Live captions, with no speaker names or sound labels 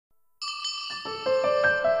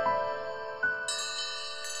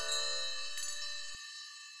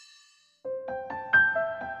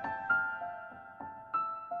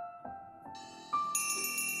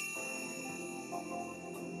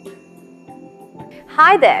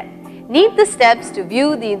Hi there! Need the steps to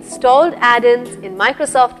view the installed add-ins in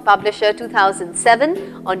Microsoft Publisher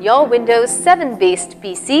 2007 on your Windows 7 based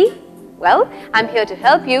PC? Well, I'm here to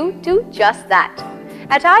help you do just that.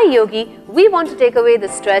 At iYogi, we want to take away the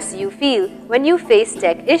stress you feel when you face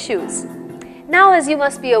tech issues. Now, as you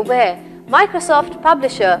must be aware, Microsoft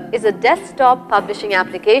Publisher is a desktop publishing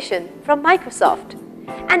application from Microsoft.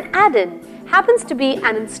 An add-in happens to be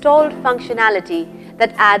an installed functionality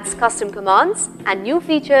that adds custom commands and new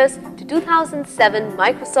features to 2007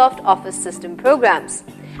 Microsoft Office system programs.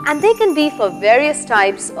 And they can be for various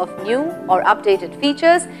types of new or updated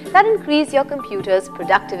features that increase your computer's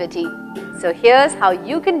productivity. So here's how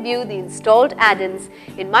you can view the installed add-ins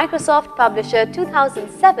in Microsoft Publisher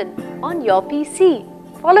 2007 on your PC.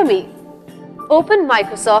 Follow me. Open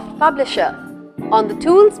Microsoft Publisher. On the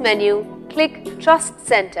Tools menu, click Trust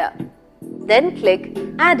Center. Then click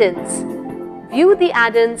Add-ins. View the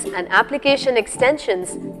add-ins and application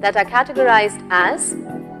extensions that are categorized as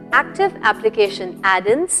Active Application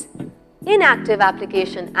Add-ins, Inactive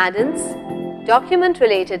Application Add-ins,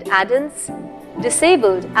 Document-related Add-ins,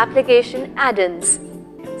 Disabled Application Add-ins.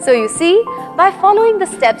 So you see, by following the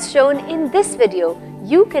steps shown in this video,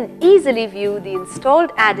 you can easily view the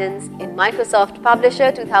installed add-ins in Microsoft Publisher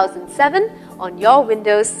 2007 on your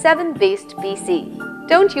Windows 7 based PC.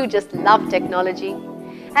 Don't you just love technology?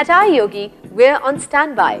 At iYogi, we're on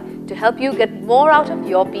standby to help you get more out of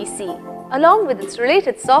your PC, along with its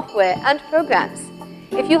related software and programs.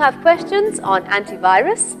 If you have questions on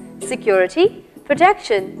antivirus, security,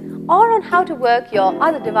 protection, or on how to work your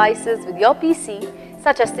other devices with your PC,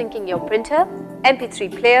 such as syncing your printer,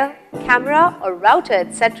 MP3 player, camera, or router,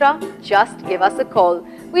 etc., just give us a call.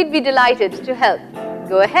 We'd be delighted to help.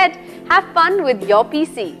 Go ahead, have fun with your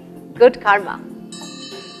PC. Good karma.